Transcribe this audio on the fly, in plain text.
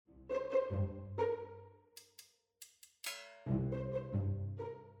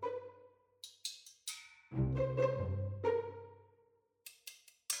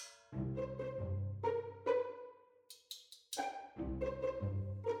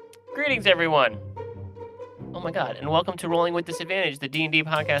Greetings, everyone. Oh my god, and welcome to Rolling with Disadvantage, the D&D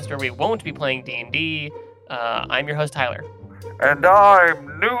podcast where we won't be playing D&D. I'm your host, Tyler. And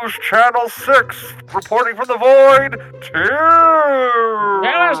I'm News Channel 6, reporting from the void, Till!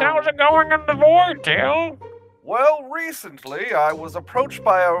 Tell us, how's it going in the void, Till? Well, recently I was approached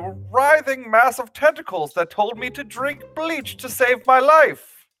by a writhing mass of tentacles that told me to drink bleach to save my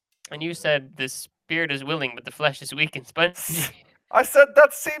life. And you said the spirit is willing, but the flesh is weak and spongy. I said,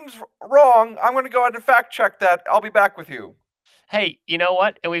 that seems wrong. I'm going to go ahead and fact check that. I'll be back with you. Hey, you know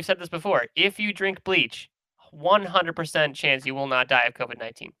what? And we've said this before. If you drink bleach, 100% chance you will not die of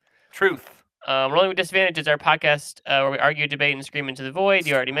COVID-19. Truth. Rolling with Disadvantage is our podcast where we argue, debate, and scream into the void.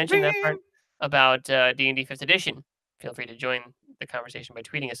 You already mentioned that part about D&D 5th edition. Feel free to join the conversation by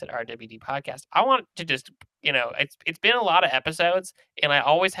tweeting us at RWD Podcast. I want to just, it's been a lot of episodes, and I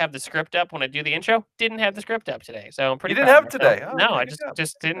always have the script up when I do the intro. Didn't have the script up today, so I'm pretty. You didn't have it myself. today? Oh, no, okay, I good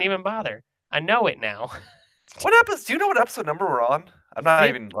just didn't even bother. I know it now. What episode? Do you know what episode number we're on? I'm not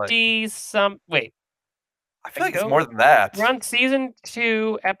even like. Wait. I feel like it's more than that. We're on season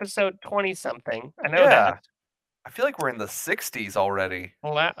 2, episode 20 something. I know Yeah. that. I feel like we're in the 60s already.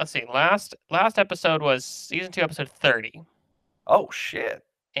 Well, let's see. Last episode was season 2, episode 30. Oh shit!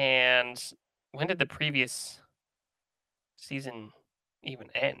 And when did the previous season even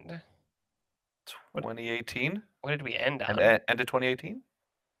end? 2018. What did we end on? End of 2018.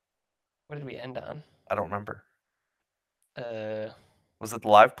 What did we end on? I don't remember. Was it the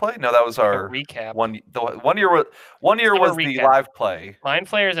live play? No, that was our recap. One year was the live play. Mind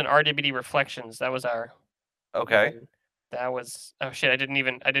Flayers and RWD Reflections. That was our. Okay. That was shit. I didn't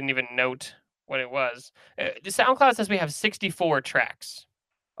even note what it was. The SoundCloud says we have 64 tracks.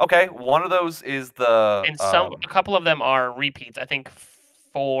 Okay, one of those is the. And a couple of them are repeats. I think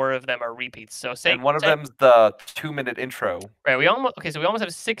 4 of them are repeats. So and one of them's the 2-minute intro. Right. So we almost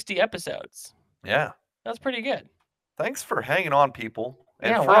have 60 episodes. Yeah. That's pretty good. Thanks for hanging on, people.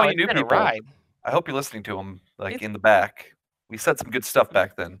 And yeah, for all you new people, I hope you're listening to them in the back. We said some good stuff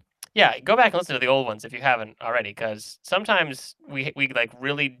back then. Yeah, go back and listen to the old ones if you haven't already, because sometimes we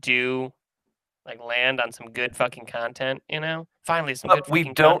really do land on some good fucking content, Finally, some good. We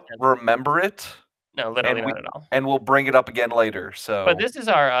don't remember it. No, literally not at all. And we'll bring it up again later. So, but this is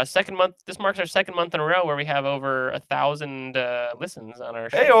our second month. This marks our second month in a row where we have over 1,000 listens on our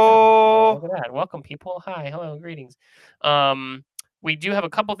show. Heyo! Look at that! Welcome, people. Hi, hello, greetings. We do have a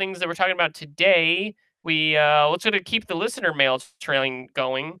couple things that we're talking about today. Let's sort of keep the listener mail trailing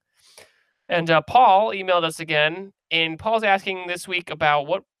going. And Paul emailed us again, and Paul's asking this week about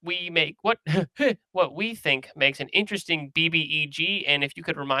what we think makes an interesting BBEG, and if you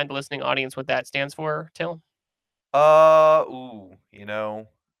could remind the listening audience what that stands for, Till. I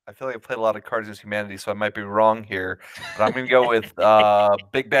feel like I played a lot of Cards Against Humanity, so I might be wrong here, but I'm gonna go with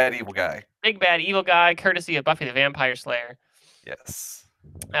Big Bad Evil Guy. Big Bad Evil Guy, courtesy of Buffy the Vampire Slayer. Yes.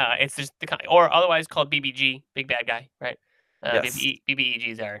 It's just or otherwise called BBG, Big Bad Guy, right? Yes.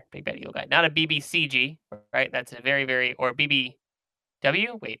 BBEGs are Big Bad Evil Guy, not a BBCG, right? That's a very, very, or BBW?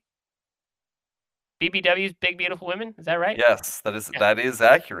 Wait. BBW's Big Beautiful Women? Is that right? Yes, that is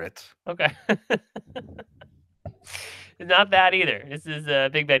accurate. Okay. It's not that either. This is a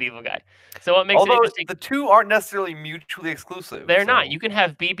Big Bad Evil Guy. So what makes it interesting? The two aren't necessarily mutually exclusive. They're not. You can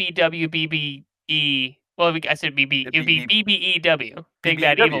have BBW, BBE. Well, I said BB. It would be BBEW, Big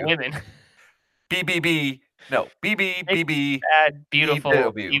Bad Evil Women. BBB. No, BB. Bad,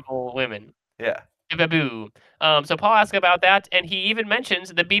 beautiful, evil women. Yeah. Baboo. So Paul asked about that, and he even mentions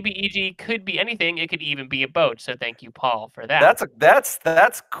the BBEG could be anything. It could even be a boat. So thank you, Paul, for that.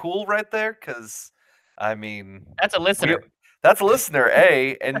 That's cool right there, because I mean, that's a listener. That's a listener,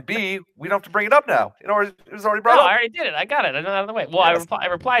 A, and B. We don't have to bring it up now. It was already brought up. I already did it. I got it. I'm out of the way. Well, yes. I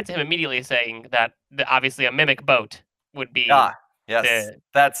replied to him immediately saying that obviously a mimic boat would be. Yes,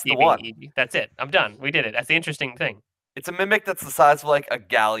 that's the one. That's it. I'm done. We did it. That's the interesting thing. It's a mimic that's the size of like a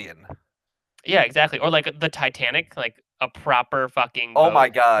galleon. Yeah, exactly. Or like the Titanic, like a proper fucking boat, oh my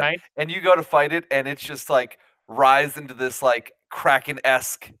god. Right? And you go to fight it, and it's just like rise into this like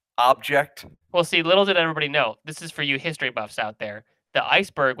Kraken-esque object. Well, see, little did everybody know. This is for you history buffs out there. The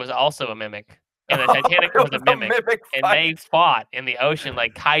iceberg was also a mimic. And the Titanic was a mimic, and they fought in the ocean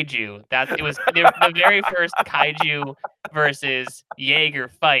like kaiju. It was the very first kaiju versus Jaeger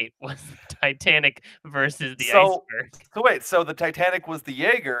fight was the Titanic versus the iceberg. So wait, so the Titanic was the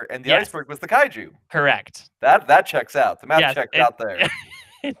Jaeger and the iceberg was the kaiju. Correct. That checks out. The math checks out there.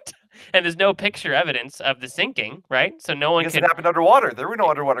 And there's no picture evidence of the sinking, right? So no one could. It happened underwater. There were no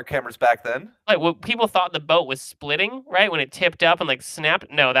underwater cameras back then. Like, well, people thought the boat was splitting, right? When it tipped up and like snapped.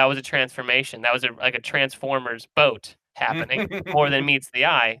 No, that was a transformation. That was like a Transformers boat happening more than meets the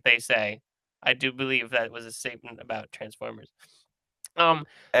eye, they say. I do believe that was a statement about Transformers. And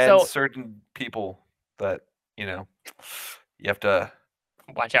So certain people that, you know, you have to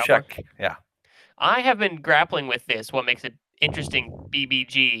watch out for. check. Yeah. I have been grappling with this, what makes it interesting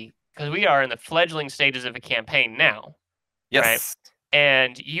BBG, because we are in the fledgling stages of a campaign now, right? Yes.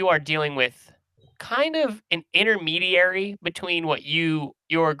 And you are dealing with kind of an intermediary between what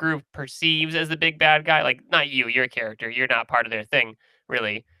your group perceives as the big bad guy, like not you, your character, you're not part of their thing,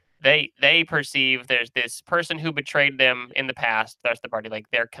 really. They perceive there's this person who betrayed them in the past, that's the party, like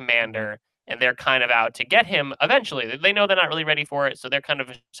their Mhm. commander, and they're kind of out to get him eventually. They know they're not really ready for it, so they're kind of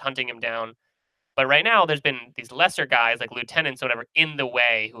just hunting him down. But right now, there's been these lesser guys like lieutenants or whatever in the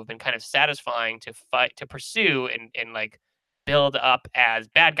way who have been kind of satisfying to fight, to pursue, and like build up as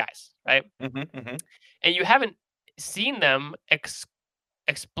bad guys, right? Mhm. Mhm. And you haven't seen them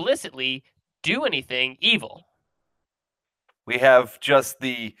explicitly do anything evil. We have just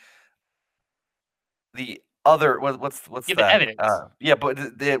the other what's You have the that? evidence. Yeah, but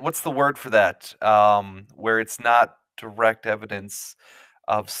what's the word for that? Where it's not direct evidence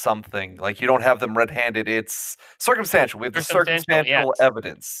of something. Like you don't have them red-handed. It's circumstantial. We have the Circumstantial, circumstantial yes.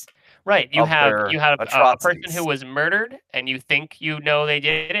 evidence Right. You of have their you have a person who atrocities. was murdered, and you think you know they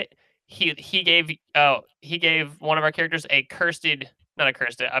did it. He gave one of our characters a cursed, not a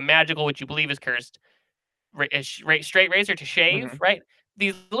cursed, a magical, which you believe is cursed, straight razor to shave, Mhm. right?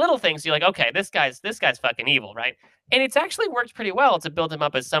 These little things, you're like, okay, this guy's fucking evil, right? And it's actually worked pretty well to build him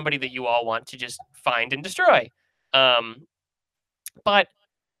up as somebody that you all want to just find and destroy. Um, but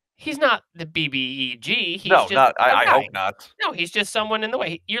he's not the BBEG. He's No, just not. a I guy. hope not. No, he's just someone in the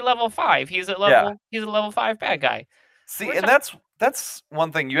way. You're level 5. Yeah. He's a level 5 bad guy. See, We're and ta- that's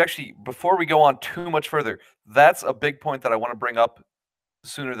one thing you actually before we go on too much further, that's a big point that I want to bring up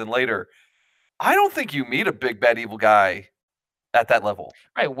sooner than later. I don't think you meet a big bad evil guy at that level.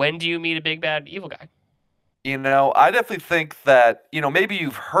 right. When do you meet a big bad evil guy? You know, I definitely think that, maybe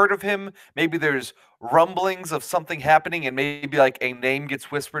you've heard of him, maybe there's rumblings of something happening and maybe like a name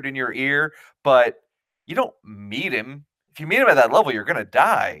gets whispered in your ear, but you don't meet him. If you meet him at that level, you're going to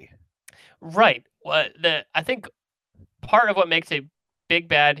die. Right. What the I think part of what makes a big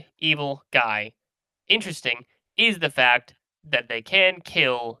bad evil guy interesting is the fact that they can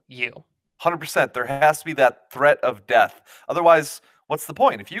kill you. 100%. There has to be that threat of death. Otherwise, what's the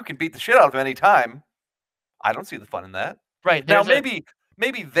point? If you can beat the shit out of him any time, I don't see the fun in that. Right. Now, There's a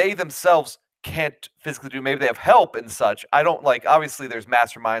maybe they themselves can't physically do. Maybe they have help and such. I don't like. Obviously, there's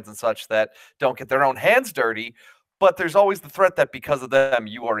masterminds and such that don't get their own hands dirty, but there's always the threat that because of them,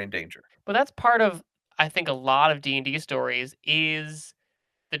 you are in danger. but that's part of I think a lot of D&D stories is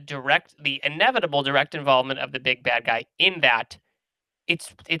the inevitable direct involvement of the big bad guy in that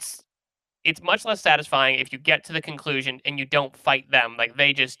it's it's it's much less satisfying if you get to the conclusion and you don't fight them. Like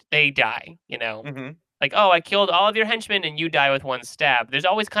they die, you know. Hmm. Like, oh, I killed all of your henchmen and you die with one stab. There's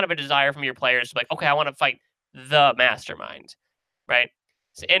always kind of a desire from your players to be like, okay, I want to fight the mastermind, right?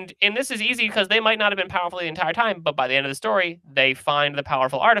 And this is easy because they might not have been powerful the entire time, but by the end of the story, they find the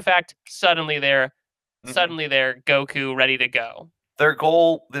powerful artifact. Hmm. Suddenly they're Goku ready to go. Their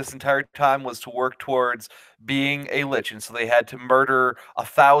goal this entire time was to work towards being a lich, and so they had to murder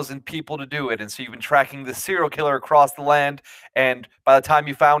 1,000 people to do it. And so you've been tracking this serial killer across the land, and by the time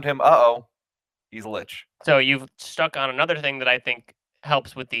you found him, he's a lich. So you've stuck on another thing that I think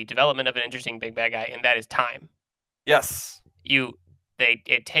helps with the development of an interesting big bad guy, and that is time. Yes. You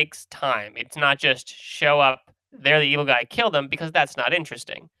it takes time. It's not just show up, they're the evil guy, kill them, because that's not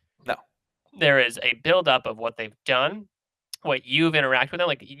interesting. No. There is a buildup of what they've done, what you've interacted with them.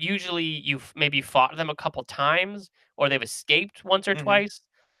 Like usually you've maybe fought them a couple times, or they've escaped once or Hmm. twice,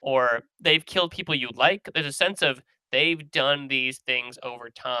 or they've killed people you like. There's a sense of they've done these things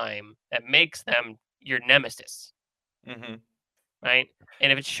over time that makes them your nemesis, Hmm. right?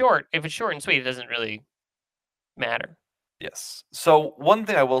 And if it's short and sweet, it doesn't really matter. Yes. So one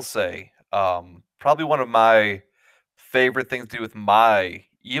thing I will say, probably one of my favorite things to do with my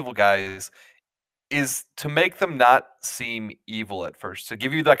evil guys is to make them not seem evil at first, to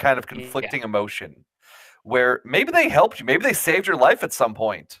give you that kind of Yeah. conflicting emotion where maybe they helped you, maybe they saved your life at some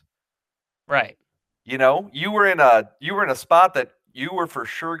point. Right. You were in a spot that you were for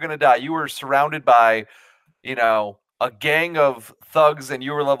sure going to die. You were surrounded by, a gang of thugs and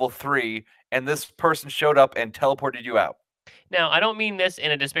you were level 3 and this person showed up and teleported you out. Now, I don't mean this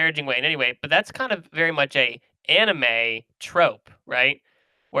in a disparaging way in any way, but that's kind of very much a anime trope, right?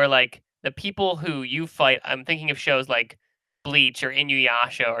 Where like the people who you fight, I'm thinking of shows like Bleach or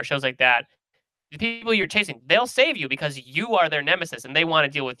Inuyasha or shows like that. The people you're chasing, they'll save you because you are their nemesis and they want to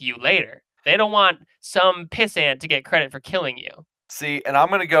deal with you later. They don't want some pissant to get credit for killing you. See, and I'm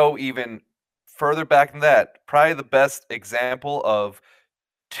going to go even further back than that. Probably the best example of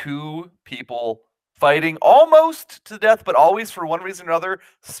two people fighting almost to death, but always for one reason or another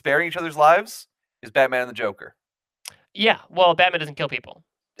sparing each other's lives is Batman and the Joker. Yeah, well, Batman doesn't kill people.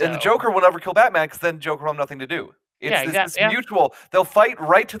 And the So, Joker will never kill Batman because then Joker will have nothing to do. It's yeah, this exactly. Yeah. mutual. They'll fight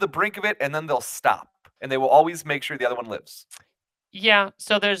right to the brink of it, and then they'll stop, and they will always make sure the other one lives. Yeah,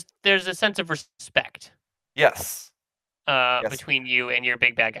 so there's a sense of respect Yes. Yes. between you and your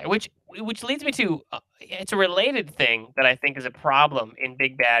big bad guy, which leads me to it's a related thing that I think is a problem in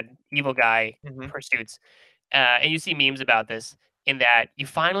big bad evil guy pursuits, and you see memes about this. In that you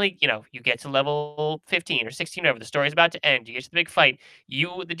finally, you get to level 15 or 16, whatever the story's about to end. You get to the big fight.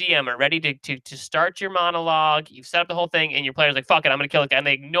 You, the DM, are ready to start your monologue. You've set up the whole thing, and your player's like, "Fuck it, I'm gonna kill it," and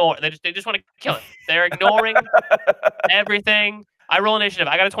they ignore. They just want to kill him. They're ignoring everything. I roll initiative.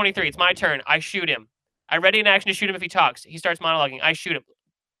 I got a 23. It's my turn. I shoot him. I ready in action to shoot him if he talks. He starts monologuing. I shoot him.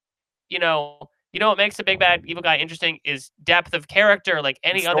 You know what makes a big bad evil guy interesting is depth of character, like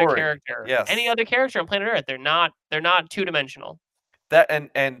any other character. Yes. Any other character on planet Earth. They're not two-dimensional. That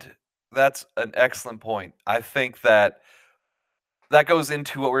and that's an excellent point. I think that goes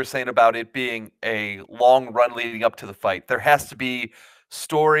into what we are saying about it being a long run leading up to the fight. There has to be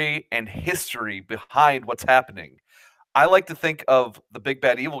story and history behind what's happening. I like to think of the big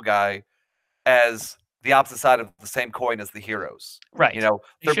bad evil guy as the opposite side of the same coin as the heroes. Right.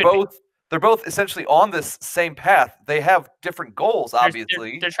 They're both essentially on this same path. They have different goals,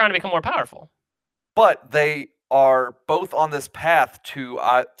 obviously. They're trying to become more powerful. But they are both on this path to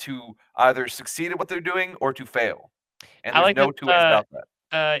either succeed at what they're doing or to fail. And there's no two ways about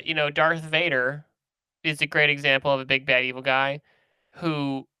that. Darth Vader is a great example of a big bad evil guy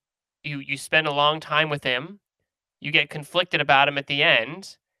who you spend a long time with him, you get conflicted about him at the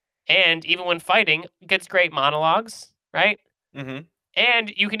end, and even when fighting, gets great monologues, right? Mm-hmm.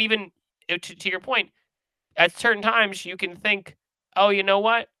 And you can even, to your point, at certain times you can think, oh, you know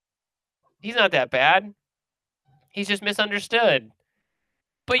what? He's not that bad. He's just misunderstood.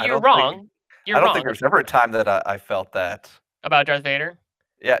 But you're wrong. I don't think there's ever a time that I felt that. About Darth Vader?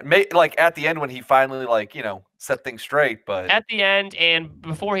 Yeah, like at the end when he finally set things straight, but at the end and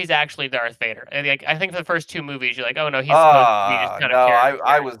before he's actually Darth Vader. And I think the first two movies you're like, oh no, he's supposed to be just kind of character.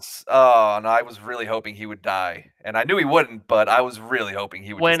 I was really hoping he would die. And I knew he wouldn't, but I was really hoping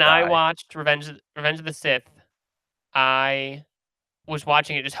he would When just die. I watched Revenge of the Sith, I was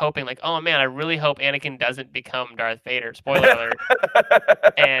watching it just hoping like, oh man, I really hope Anakin doesn't become Darth Vader. Spoiler alert.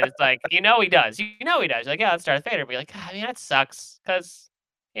 And it's like, he does. He does. You're like, yeah, that's Darth Vader. But you're like, I mean, that sucks because,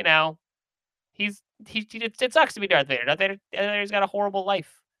 it sucks to be Darth Vader. Darth Vader's got a horrible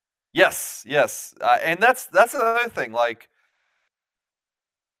life. Yes. And that's another thing. Like,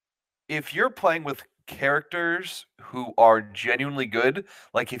 if you're playing with characters who are genuinely good,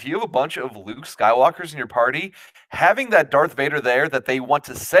 like if you have a bunch of Luke Skywalkers in your party, having that Darth Vader there that they want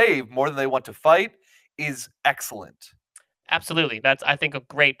to save more than they want to fight is excellent. Absolutely. That's, I think, a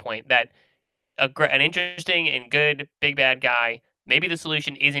great point. That an interesting and good big bad guy, maybe the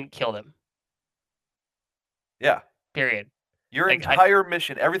solution isn't kill them. Yeah. Period. Your entire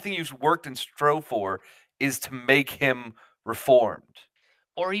mission, everything you've worked and strove for, is to make him reformed.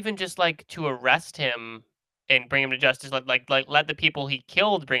 Or even just like to arrest him and bring him to justice. Let the people he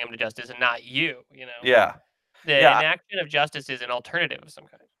killed bring him to justice and not you. Yeah. The enaction of justice is an alternative of some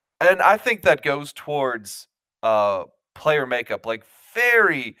kind. And I think that goes towards player makeup. Like,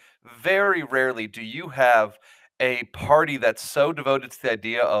 very, very rarely do you have a party that's so devoted to the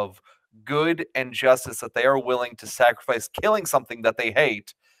idea of good and justice that they are willing to sacrifice killing something that they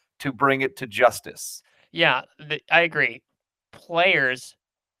hate to bring it to justice. Yeah, I agree. Players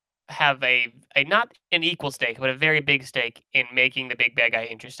have a not an equal stake, but a very big stake in making the big bad guy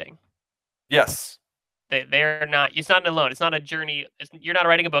interesting. Yes. They're not. It's not alone. It's not a journey. You're not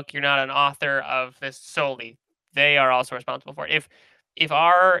writing a book. You're not an author of this solely. They are also responsible for it. If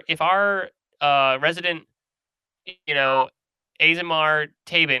our resident, Azamar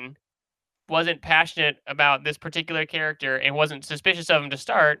Tabin wasn't passionate about this particular character and wasn't suspicious of him to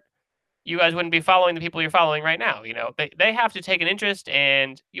start, you guys wouldn't be following the people you're following right now. They have to take an interest,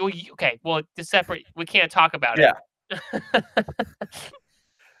 and okay. Well, to separate, we can't talk about it.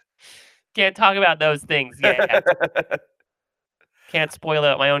 Can't talk about those things yet. Can't spoil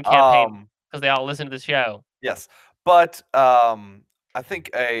out my own campaign because they all listen to the show. Yes, but I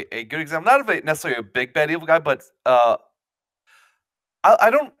think a good example, not necessarily a big bad evil guy, but I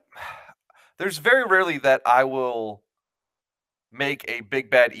don't. There's very rarely that I will make a big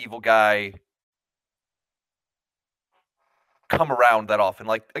bad evil guy come around that often.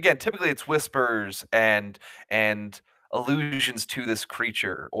 Like again, typically it's whispers and allusions to this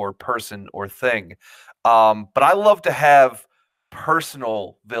creature or person or thing. But I love to have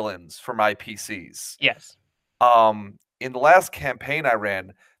personal villains for my PCs. Yes. In the last campaign I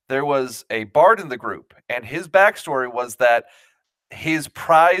ran, there was a bard in the group, and his backstory was that his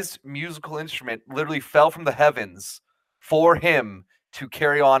prized musical instrument literally fell from the heavens for him to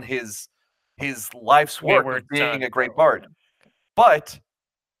carry on his life's work of Wayward being son. a great Oh, bard. But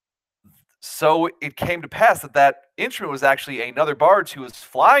so it came to pass that that instrument was actually another bard who was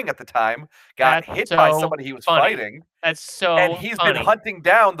flying at the time, got That's hit by so somebody he was funny. fighting, That's and so he's been funny. hunting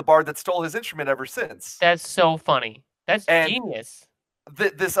down the bard that stole his instrument ever since. That's so funny. That's And genius.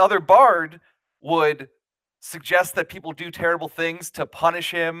 this other bard would suggest that people do terrible things to punish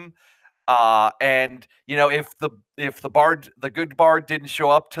him. And you know, if the bard, the good bard, didn't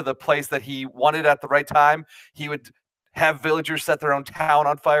show up to the place that he wanted at the right time, he would have villagers set their own town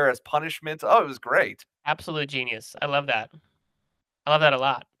on fire as punishment. Oh, it was great. Absolute genius. I love that. I love that a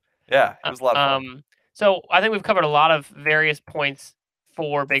lot. Yeah, it was a lot of fun. So I think we've covered a lot of various points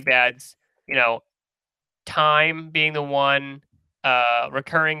for big bads. You know, time being the one,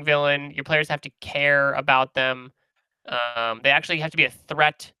 recurring villain. Your players have to care about them. They actually have to be a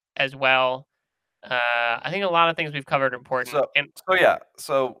threat as well. I think a lot of things we've covered are important. So yeah,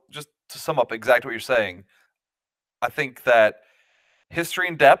 so just to sum up exactly what you're saying, I think that history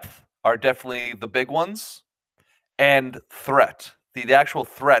and depth are definitely the big ones, and threat, the actual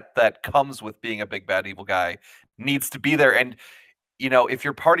threat that comes with being a big bad evil guy, needs to be there. And you know, if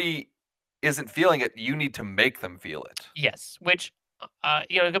your party isn't feeling it, you need to make them feel it. Yes, which,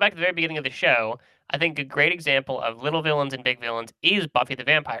 go back to the very beginning of the show. I think a great example of little villains and big villains is Buffy the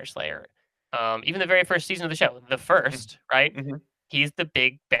Vampire Slayer. Even the very first season of the show, the first, right? Mm-hmm. He's the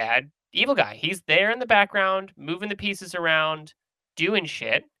big bad evil guy. He's there in the background, moving the pieces around, doing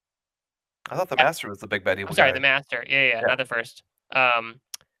shit. I thought the Master was the big bad evil I'm sorry, guy. the Master. Yeah, not the first.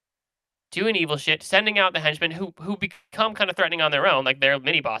 Doing evil shit, sending out the henchmen who become kind of threatening on their own, like they're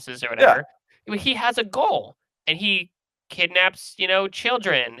mini bosses or whatever. Yeah. He has a goal, and he kidnaps,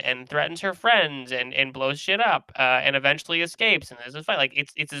 children and threatens her friends and blows shit up, and eventually escapes. And there's a fight. Like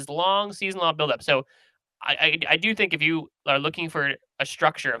it's this long season-long build-up. So I do think if you are looking for a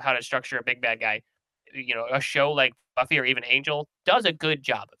structure of how to structure a big bad guy, a show like Buffy or even Angel does a good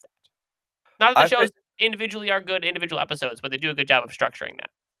job of that. Not that the shows individually are good individual episodes, but they do a good job of structuring that.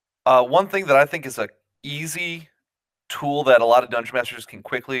 One thing that I think is a easy tool that a lot of dungeon masters can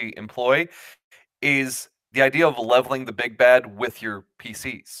quickly employ is the idea of leveling the big bad with your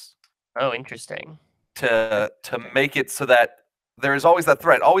PCs. Oh, interesting. To make it so that there is always that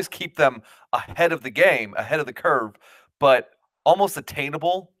threat. Always keep them ahead of the game, ahead of the curve, but almost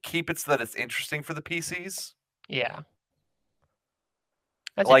attainable. Keep it so that it's interesting for the PCs. Yeah.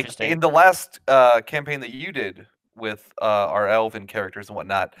 That's like interesting. In the last campaign that you did with our elven characters and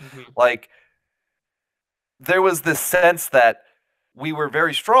whatnot, like there was this sense that we were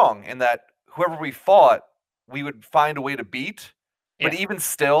very strong and that whoever we fought, we would find a way to beat. But even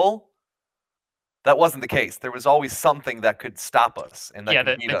still, that wasn't the case. There was always something that could stop us and that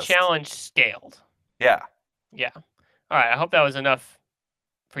could beat us. The challenge scaled. Yeah. Yeah. All right. I hope that was enough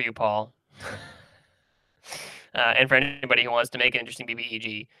for you, Paul. And for anybody who wants to make an interesting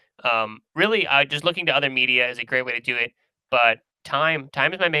BBEG. Really, just looking to other media is a great way to do it. But time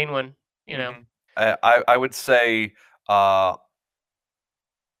is my main one. I would say I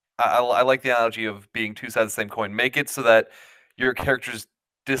like the analogy of being two sides of the same coin. Make it so that your characters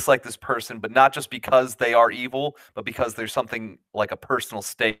dislike this person, but not just because they are evil, but because there's something like a personal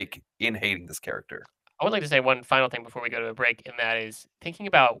stake in hating this character. I would like to say one final thing before we go to a break, and that is thinking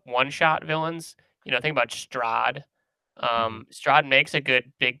about one-shot villains. Think about Strahd. Strahd makes a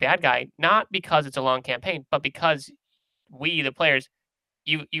good big bad guy, not because it's a long campaign, but because we, the players,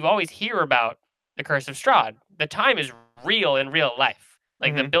 you always hear about the Curse of Strahd. The time is real in real life.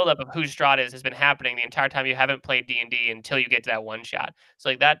 Like the buildup of who Strahd is has been happening the entire time you haven't played D&D until you get to that one shot. So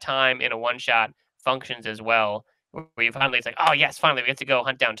like that time in a one shot functions as well. Where you finally, it's like, oh yes, finally we get to go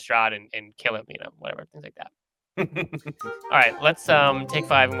hunt down Strahd and kill him, whatever, things like that. All right, let's take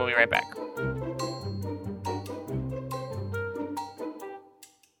 5 and we'll be right back.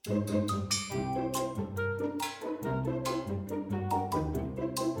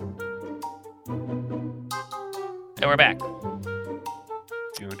 And we're back.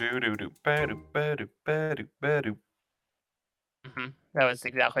 That was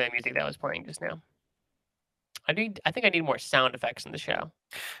exactly the music that was playing just now. I think I need more sound effects in the show.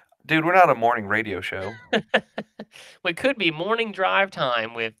 Dude, we're not a morning radio show. We could be morning drive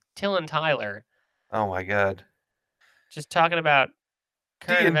time with Till and Tyler. Oh my god. Just talking about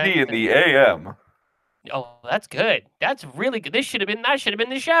current D&D events. in the AM. Oh, that's good. That's really good. That should have been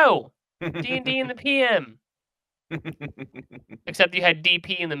the show. D&D in the PM. Except you had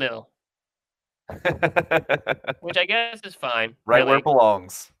DP in the middle, which I guess is fine. Right where Really. it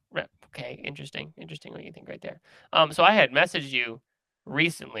belongs. Okay, interesting. Interesting what you think right there. So I had messaged you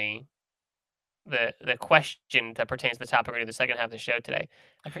recently the question that pertains to the topic we're doing the second half of the show today.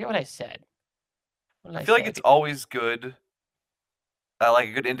 I forget what I said. What did I I feel like say? it's always good, like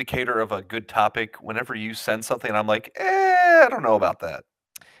a good indicator of a good topic whenever you send something and I'm like, I don't know about that.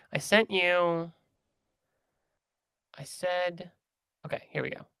 I sent you. I said, okay, here we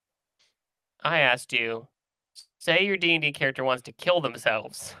go. I asked you, say your D&D character wants to kill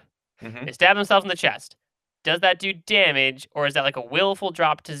themselves. Mhm. They stab themselves in the chest. Does that do damage, or is that like a willful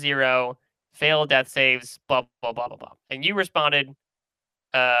drop to 0, fail death saves, blah blah blah blah blah? And you responded,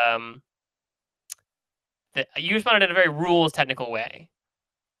 you responded in a very rules technical way,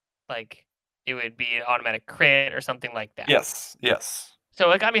 like it would be an automatic crit or something like that. Yes, yes.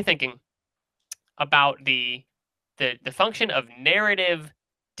 So it got me thinking about the function of narrative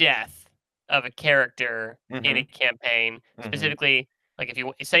death of a character in a Mhm. campaign, Mhm. specifically like if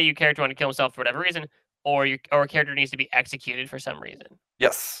you say your character want to kill himself for whatever reason, or a character needs to be executed for some reason,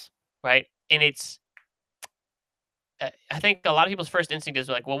 Yes. right? And it's I think a lot of people's first instinct is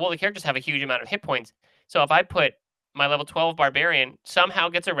like, well, the characters have a huge amount of hit points. So if I put my level 12 barbarian somehow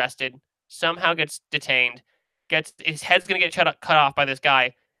gets arrested, somehow gets detained, gets his head's gonna get cut off by this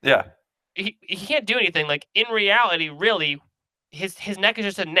guy. Yeah. He can't do anything. Like in reality, really, his neck is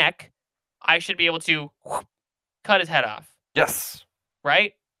just a neck. I should be able to cut his head off, Yes.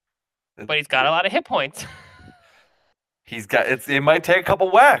 right? But he's got a lot of hit points. He's got it might take a couple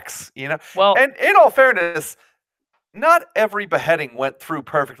whacks, you know. Well, And in all fairness, not every beheading went through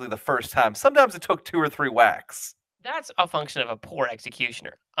perfectly the first time. Sometimes it took 2 or 3 whacks. that's a function of a poor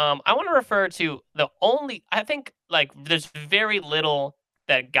executioner. I want to refer to I think like there's very little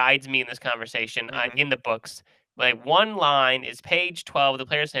that guides me in this conversation Mhm. in the books. Like one line is page 12 of the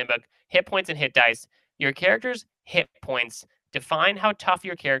player's handbook, hit points and hit dice. Your character's hit points define how tough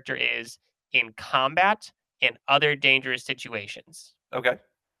your character is in combat and other dangerous situations. Okay.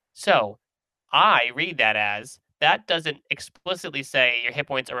 So I read that as that doesn't explicitly say your hit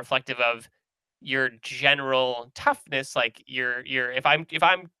points are reflective of your general toughness. Like your if I'm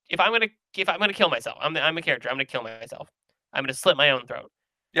gonna kill myself, I'm a character. I'm gonna kill myself. I'm gonna slit my own throat.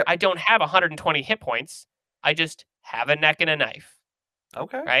 Yep. I don't have 120 hit points. I just have a neck and a knife,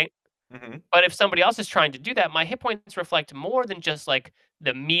 Okay. right? Mhm. But if somebody else is trying to do that, my hit points reflect more than just like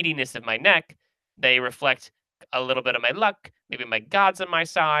the meatiness of my neck. They reflect a little bit of my luck, maybe my gods on my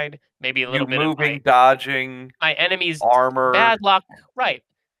side, maybe a You little bit of moving, dodging, my enemy's armor. bad luck. Right.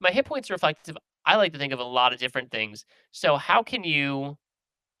 My hit points are reflective. I like to think of a lot of different things. So how can you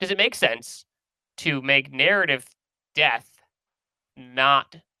does it make sense to make narrative death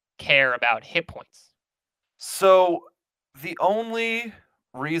not care about hit points? So the only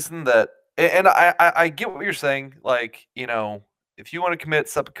reason that and I get what you're saying, like, you know, if you want to commit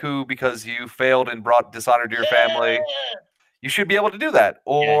seppuku because you failed and brought dishonor to your family, you should be able to do that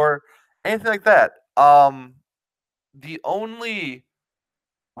Yeah. or anything like that. The only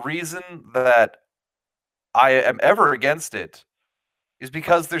reason that I am ever against it is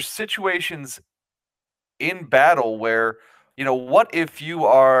because there's situations in battle where, you know, what if you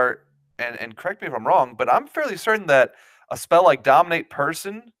are and correct me if I'm wrong, but I'm fairly certain that a spell like Dominate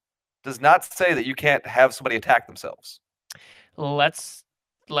Person does not say that you can't have somebody attack themselves. Let's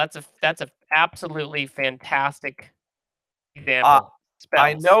that's a absolutely fantastic Uh, example.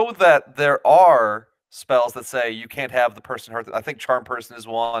 I Spells. know that there are spells that say you can't have the person hurt. I think Charm Person is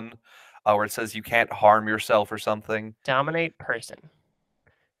one, where it says you can't harm yourself or something. Dominate person.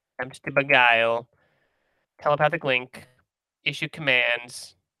 Attempts to beguile. Telepathic link. Issue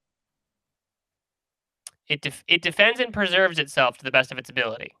commands. It defends and preserves itself to the best of its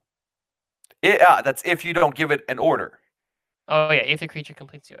ability. That's if you don't give it an order. Oh yeah, if the creature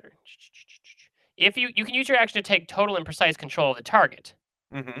completes the order. If you can use your action to take total and precise control of the target.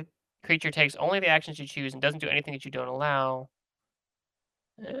 Hmm. Creature takes only the actions you choose and doesn't do anything that you don't allow.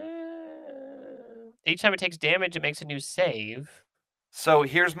 Each time it takes damage, it makes a new save. So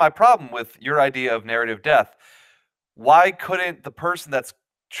here's my problem with your idea of narrative death. Why couldn't the person that's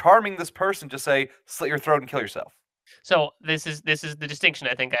charming this person just say slit your throat and kill yourself? So this is the distinction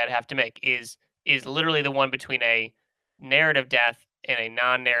I think I'd have to make is literally the one between a narrative death and a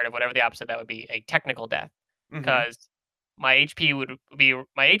non-narrative, whatever the opposite that would be, a technical death. Hmm. Because my HP would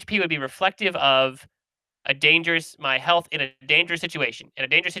be reflective of my health in a dangerous situation. In a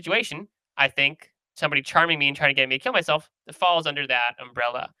dangerous situation, I think somebody charming me and trying to get me to kill myself, it falls under that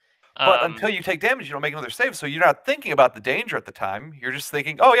umbrella. But until you take damage, you don't make another save, so you're not thinking about the danger at the time. You're just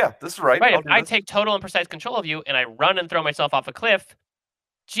thinking, "Oh yeah, this is right. Right, I'll if do I this." take total and precise control of you and I run and throw myself off a cliff,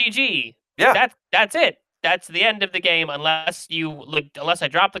 GG. Yeah. That's it. That's the end of the game unless I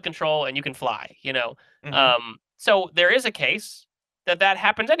drop the control and you can fly, you know. Mhm. So there is a case that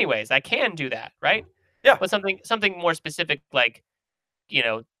happens anyways. I can do that, right? Yeah. But something more specific like, you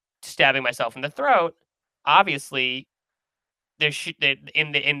know, stabbing myself in the throat, obviously there should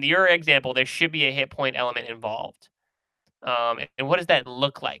in your example there should be a hit point element involved. And what does that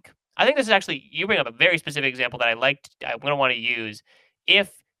look like? I think this is actually you bring up a very specific example that I'm going to want to use.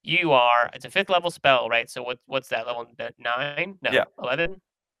 If it's a 5th level spell, right? So what's that level? 9? No, Yeah. 11.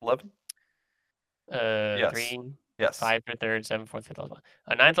 11? Yes. 3, Yes. 5 for 3rd, 7 4th, 5th level.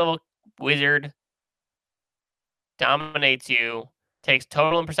 A 9th level wizard dominates you, takes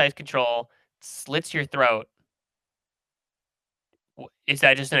total and precise control, slits your throat. Is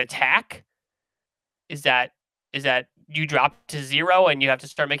that just an attack? Is that you drop to 0 and you have to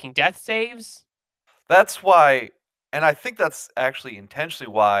start making death saves? That's why, and I think that's actually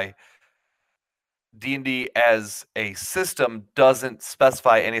intentionally why D&D as a system doesn't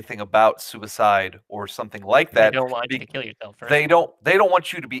specify anything about suicide or something like They that. don't want you to kill yourself first. They don't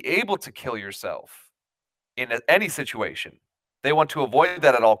want you to be able to kill yourself in any situation. They want to avoid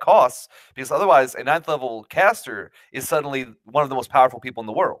that at all costs because otherwise a 9th level caster is suddenly one of the most powerful people in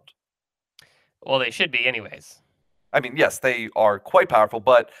the world. Well, they should be anyways. I mean, yes, they are quite powerful,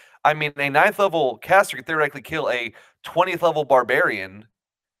 but I mean, a 9th level caster could theoretically kill a 20th level barbarian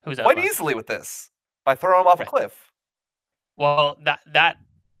Who's quite up? easily with this by throwing him off a cliff. Well,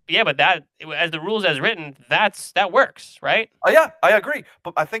 yeah, but that as the rules as written, that works, right? Yeah, I agree.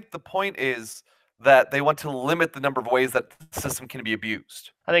 But I think the point is that they want to limit the number of ways that the system can be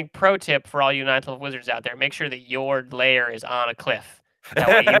abused. I think pro tip for all you 9th level wizards out there: make sure that your lair is on a cliff. That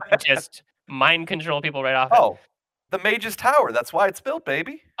way you can just mind control people right off it. Oh, the Mage's Tower. That's why it's built,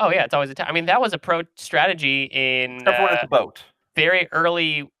 baby. Oh yeah, it's always a I mean, that was a pro strategy in Everyone at the boat. Very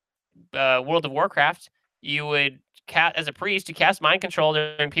early World of Warcraft. You would as a priest, you cast mind control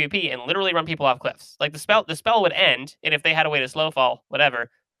during PvP and literally run people off cliffs. Like the spell would end, and if they had a way to slow fall,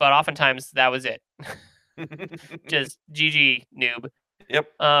 whatever. But oftentimes that was it. Just GG noob.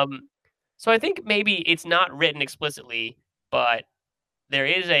 Yep. So I think maybe it's not written explicitly, but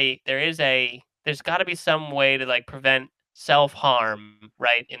there's got to be some way to like prevent self-harm,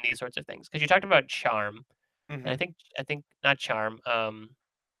 right, in these sorts of things. Because you talked about charm. Mm-hmm. And I think not charm.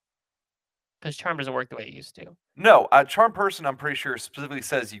 Because charm doesn't work the way it used to. No, charm person, I'm pretty sure specifically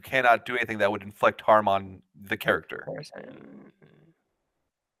says you cannot do anything that would inflict harm on the character.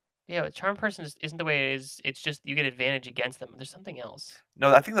 Yeah, but charm person isn't the way it is. It's just you get advantage against them. There's something else.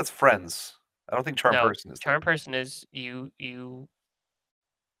 No, I think that's friends. I don't think charm person is. Charm person is you.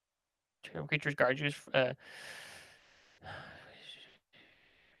 Charm creatures guard you. You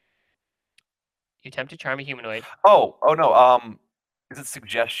attempt to charm a humanoid. Oh no. Is it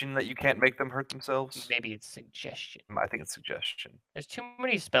suggestion that you can't make them hurt themselves? Maybe it's suggestion. I think it's suggestion. There's too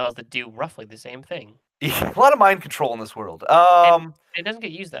many spells that do roughly the same thing. A lot of mind control in this world. It doesn't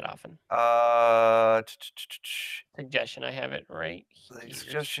get used that often. Suggestion. I have it right here.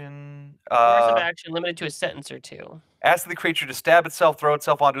 Suggestion. Course of action limited to a sentence or 2. Ask the creature to stab itself, throw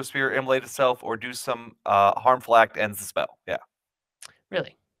itself onto a spear, immolate itself, or do some harmful act ends the spell. Yeah.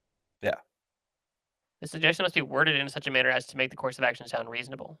 Really? Yeah. The suggestion must be worded in such a manner as to make the course of action sound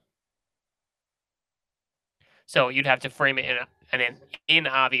reasonable. So you'd have to frame it in an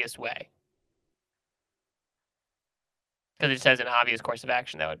obvious way. Because it says an obvious course of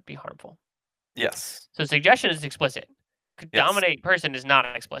action that would be harmful. Yes. So suggestion is explicit. Yes. Dominate person is not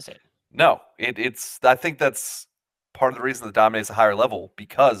explicit. No, it's. I think that's part of the reason that dominates a higher level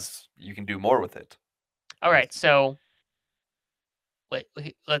because you can do more with it. All right, so what's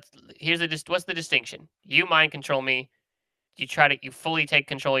the distinction? You mind control me. You fully take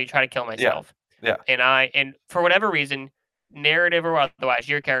control. You try to kill myself. Yeah. And for whatever reason, narrative or otherwise,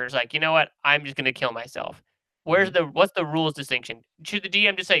 your character's like, you know what? I'm just gonna kill myself. What's the rules distinction? Should the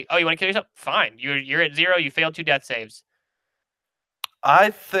DM just say, "Oh, you want to kill yourself? Fine. You're at 0. You failed 2 death saves." I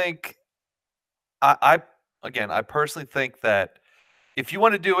think, I personally think that if you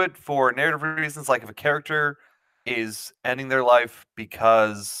want to do it for narrative reasons, like if a character is ending their life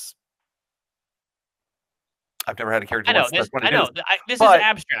because I've never had a character. This is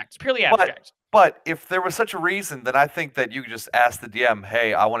abstract. It's purely abstract. But if there was such a reason, then I think that you could just ask the DM,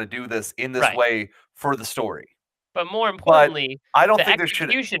 "Hey, I want to do this in this way for the story." But more importantly, I don't think there should.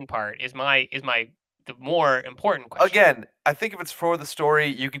 The execution part is the more important question. Again, I think if it's for the story,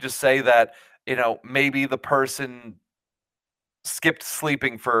 you can just say that maybe the person skipped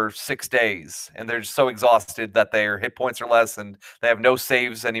sleeping for 6 days and they're just so exhausted that their hit points are less and they have no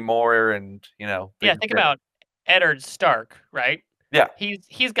saves anymore and, they Yeah, just think get it. about Eddard Stark, right? Yeah.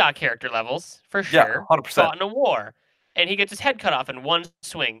 He's got character levels for Yeah, sure. 100%. Fought in a war, and he gets his head cut off in one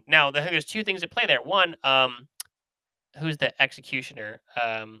swing. Now, there's two things at play there. One, who's the executioner?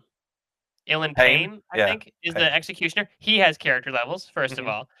 Ilan Pain? Payne, I Yeah. think, is Pain. the executioner. He has character levels, first of Mhm.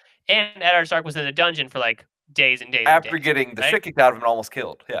 all, and Eddard Stark was in the dungeon for like days and days and After days, getting the right? shit kicked out of him and almost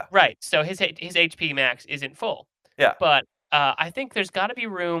killed. Yeah. Right. So his HP max isn't full, Yeah. but I think there's got to be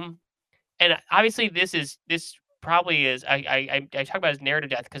room, and obviously this probably is I talk about as narrative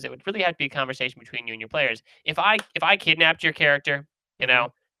death because it would really have to be a conversation between you and your players. If I kidnapped your character,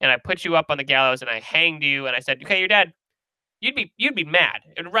 Mhm. and I put you up on the gallows and I hanged you and I said, okay, you're dead, you'd be mad,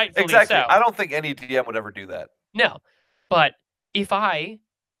 and rightfully Exactly. so. I don't think any DM would ever do that. No, but if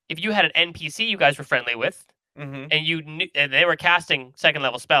you had an NPC you guys were friendly with Mhm. and you knew and they were casting second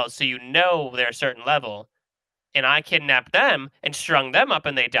level spells, so they're a certain level, and I kidnapped them and strung them up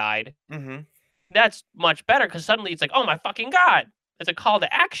and they died, Mhm. that's much better because suddenly it's like, oh my fucking god, it's a call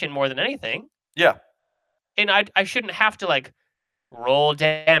to action more than anything, Yeah. and I shouldn't have to like roll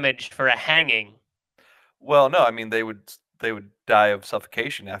damage for a hanging Well, no, I mean they would die of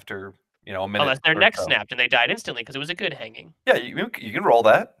suffocation after, a minute unless their or neck so. snapped and they died instantly because it was a good hanging, Yeah, you can roll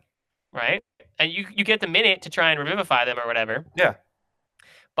that. right? And you get the minute to try and revivify them or whatever, Yeah.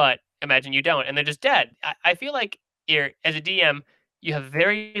 but imagine you don't and they're just dead. I feel like here as a DM, you have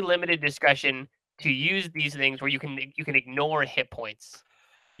very limited discussion to use these things where you can ignore hit points.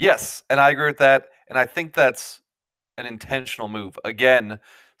 Yes, and I agree with that, and I think that's an intentional move. Again,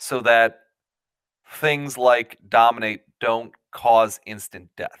 so that things like dominate don't cause instant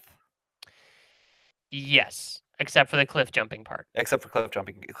death. Yes, except for the cliff jumping part. Except for cliff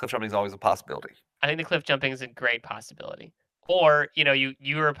jumping. Cliff jumping is always a possibility. I think the cliff jumping is a great possibility. Or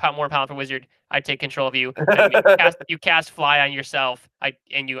you're a more powerful wizard. I take control of you, and you cast fly on yourself. I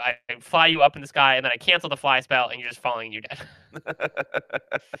fly you up in the sky, and then I cancel the fly spell, and you're just falling and you're dead.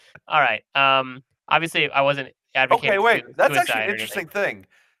 All right. Obviously, I wasn't Okay, advocating wait. That's actually suicide an or anything. interesting thing.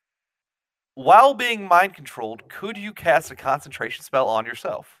 While being mind controlled, could you cast a concentration spell on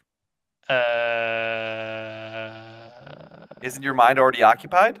yourself? Isn't your mind already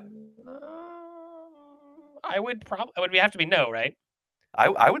occupied? I would probably. Would have to be no, right?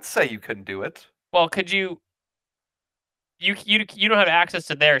 I would say you couldn't do it. Well, could you? You don't have access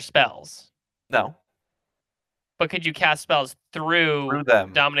to their spells, No. but could you cast spells through Through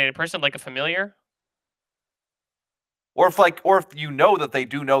them. dominated person like a familiar? Or if you know that they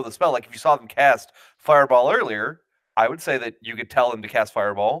do know the spell, like if you saw them cast Fireball earlier, I would say that you could tell them to cast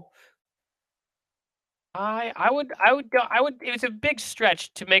Fireball. I would. It was a big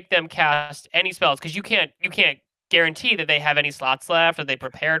stretch to make them cast any spells because you can't guarantee that they have any slots left or they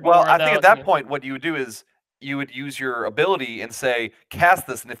prepared Well, more I of think at those. that point, what you would do is you would use your ability and say, cast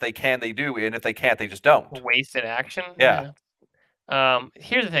this, and if they can, they do, and if they can't, they just don't. Wasted action. Yeah. Yeah.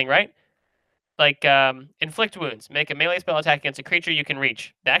 Here's the thing, right? Like inflict wounds. Make a melee spell attack against a creature you can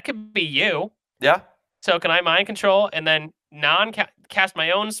reach. That could be you. Yeah. So can I mind control and then cast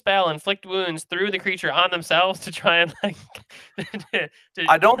my own spell, inflict wounds through the creature on themselves to try and like?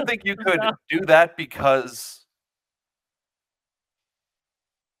 I don't think you could do that because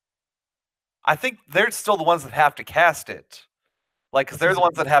I think they're still the ones that have to cast it. Like, because they're the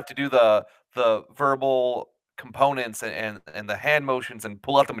ones that have to do the verbal components and the hand motions and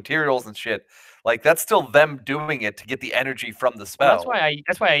pull out the materials and shit. Like, that's still them doing it to get the energy from the Well, spell.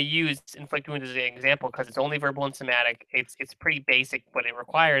 that's why I used inflict wounds as an example because it's only verbal and somatic. It's pretty basic what it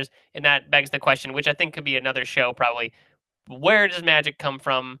requires, and that begs the question, which I think could be another show probably. Where does magic come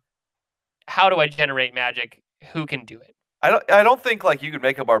from? How do I generate magic? Who can do it? I don't think like you could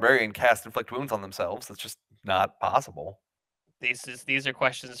make a barbarian cast inflict wounds on themselves. That's just not possible. These are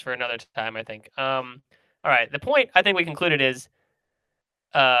questions for another time, I think. All right. The point I think we concluded is,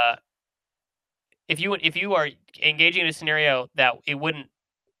 uh, if you are engaging in a scenario that it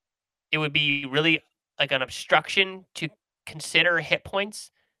would be really like an obstruction to consider hit points.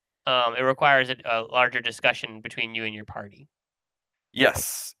 It requires a larger discussion between you and your party.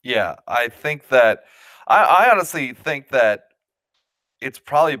 Yes. Yeah. I honestly think that it's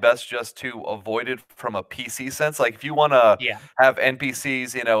probably best just to avoid it from a PC sense. Like if you want to Yeah. have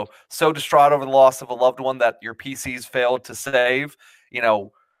NPCs, so distraught over the loss of a loved one that your PCs failed to save,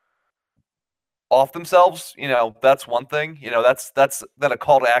 off themselves, that's one thing. That's then a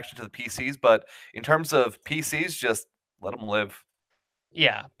call to action to the PCs. But in terms of PCs, just let them live.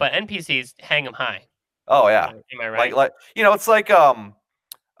 Yeah, but NPCs hang them high. Oh yeah, Am I right? it's like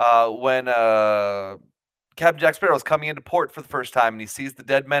when Captain Jack Sparrow is coming into port for the first time and he sees the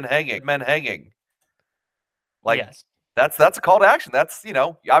dead men hanging. Like, yes. that's a call to action. That's,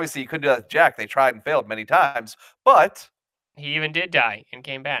 obviously you couldn't do that with Jack. They tried and failed many times, but He even did die and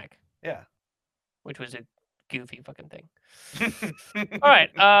came back. Yeah. Which was a goofy fucking thing. All right.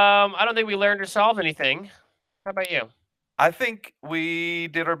 I don't think we learned or solved anything. How about you? I think we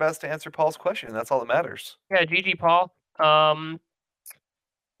did our best to answer Paul's question. That's all that matters. Yeah, GG, Paul.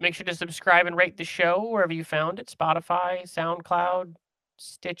 Make sure to subscribe and rate the show wherever you found it. Spotify, SoundCloud,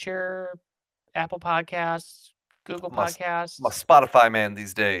 Stitcher, Apple Podcasts, Google Podcasts. I'm a Spotify man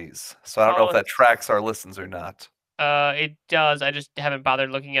these days, so I don't know if that tracks our listens or not. It does. I just haven't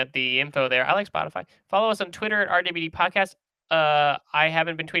bothered looking at the info there. I like Spotify. Follow us on Twitter at RWD Podcast. I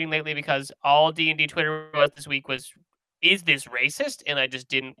haven't been tweeting lately because all D&D Twitter was this week was, is this racist? And I just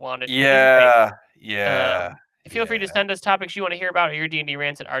didn't want to. Yeah. Feel free to send us topics you want to hear about or your D&D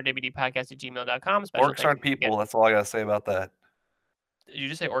rants at rwdpodcast@gmail.com. Orcs aren't people. That's all I got to say about that. Did you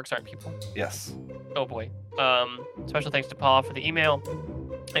just say orcs aren't people? Yes. Oh, boy. Special thanks to Paul for the email.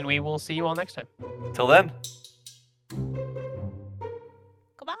 And we will see you all next time. Till then.